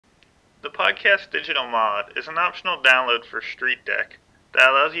PodCast DigitalMod is an optional download for StreetDeck that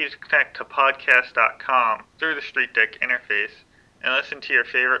allows you to connect to podcast.com through the StreetDeck interface and listen to your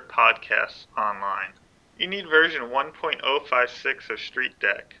favorite podcasts online. You need version 1.056 of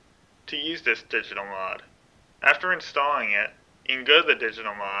StreetDeck to use this digital mod. After installing it, you can go to the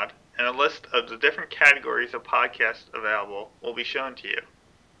digital mod and a list of the different categories of podcasts available will be shown to you.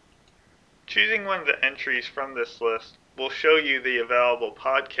 Choosing one of the entries from this list will show you the available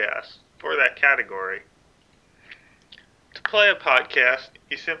podcasts for that category. To play a podcast,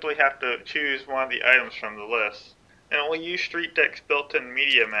 you simply have to choose one of the items from the list, and it will use StreetDeck's built-in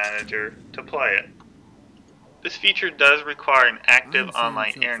media manager to play it. This feature does require an active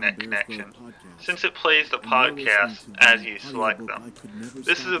online internet connection, since it plays the podcasts as you select them.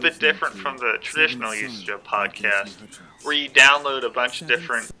 This is a bit different from the traditional usage of podcasts, where you download a bunch of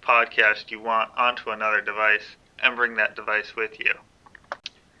different podcasts you want onto another device and bring that device with you.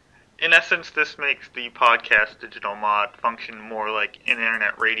 In essence, this makes the PodCast Digital Mod function more like an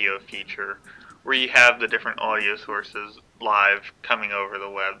internet radio feature, where you have the different audio sources live coming over the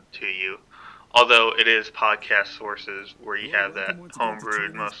web to you. Although it is podcast sources where you have that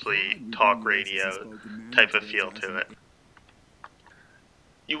homebrewed, mostly talk radio type of feel to it.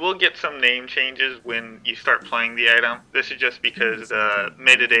 You will get some name changes when you start playing the item. This is just because the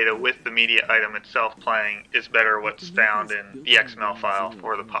metadata with the media item itself playing is better what's found in the XML file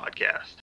for the podcast.